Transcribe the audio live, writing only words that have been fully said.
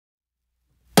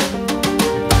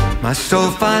My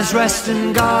soul finds rest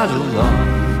in God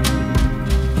alone.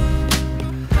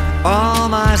 All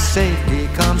my safety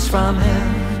comes from Him.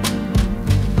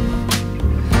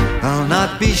 I'll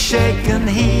not be shaken,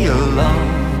 He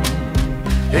alone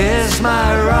is my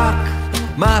rock,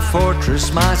 my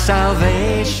fortress, my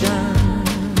salvation.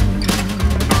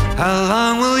 How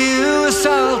long will you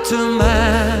assault a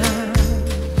man?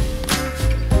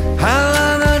 How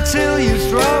long until you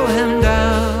throw him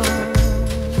down?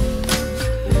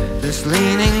 This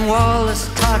leaning wall, this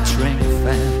tottering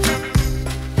fence,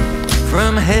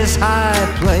 from his high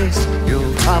place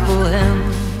you'll topple him.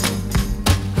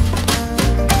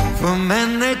 For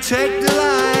men they take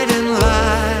delight in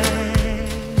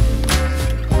lies,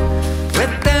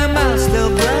 with their mouths they'll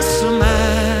bless a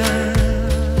man,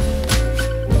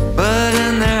 but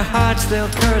in their hearts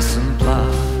they'll curse and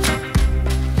plot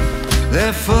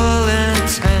their full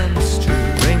intents to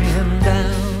bring him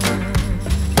down.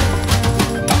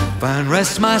 Find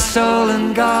rest my soul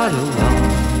in God alone.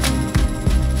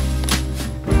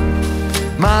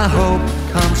 My hope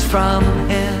comes from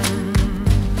Him.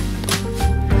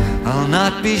 I'll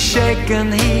not be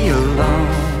shaken, He alone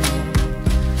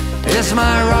is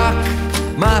my rock,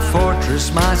 my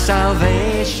fortress, my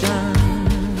salvation.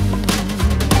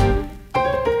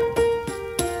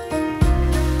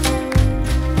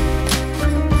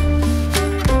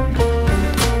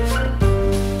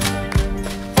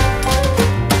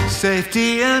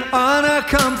 Safety and honor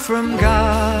come from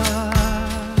God,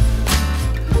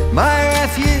 my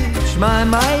refuge, my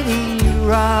mighty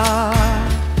rock.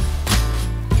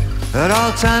 At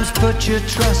all times put your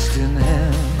trust in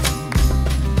Him.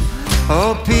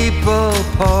 Oh, people,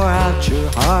 pour out your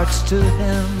hearts to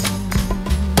Him.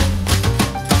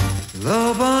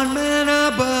 Low-born men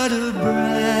are but a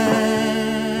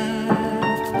breath,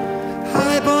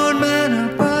 high-born men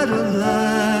are but a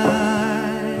lie.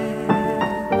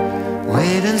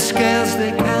 Weight and scales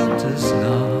they count as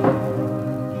naught,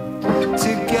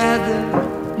 together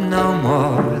no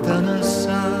more than a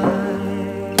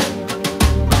sigh.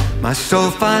 My soul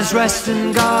finds rest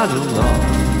in God alone.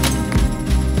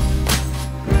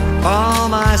 All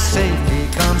my safety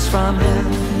comes from Him.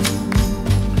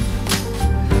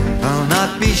 I'll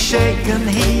not be shaken,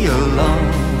 He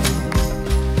alone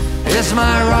is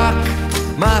my rock,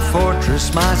 my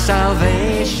fortress, my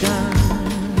salvation.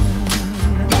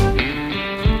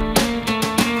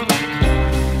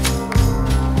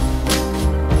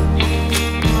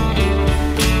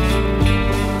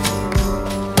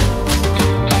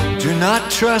 Do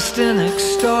not trust in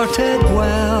extorted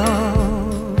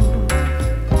wealth,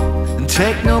 and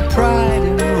take no pride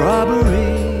in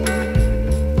robbery.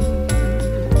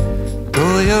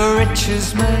 Though your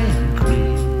riches may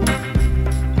increase,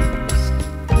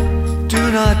 do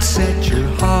not set your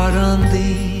heart on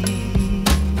these.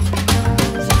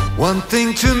 One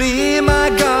thing to me my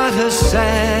God has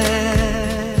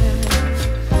said,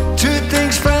 two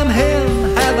things from Him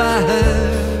have I heard.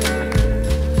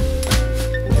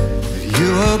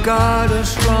 You, O God, are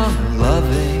strong and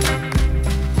loving,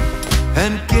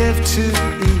 and give to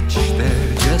each their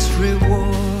just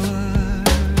reward.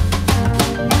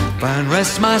 Find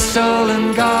rest my soul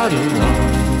in God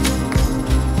alone.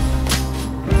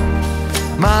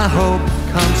 My hope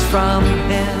comes from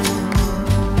Him.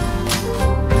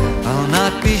 I'll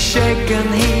not be shaken,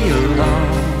 He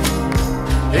alone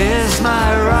is my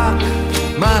rock,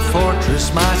 my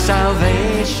fortress, my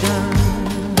salvation.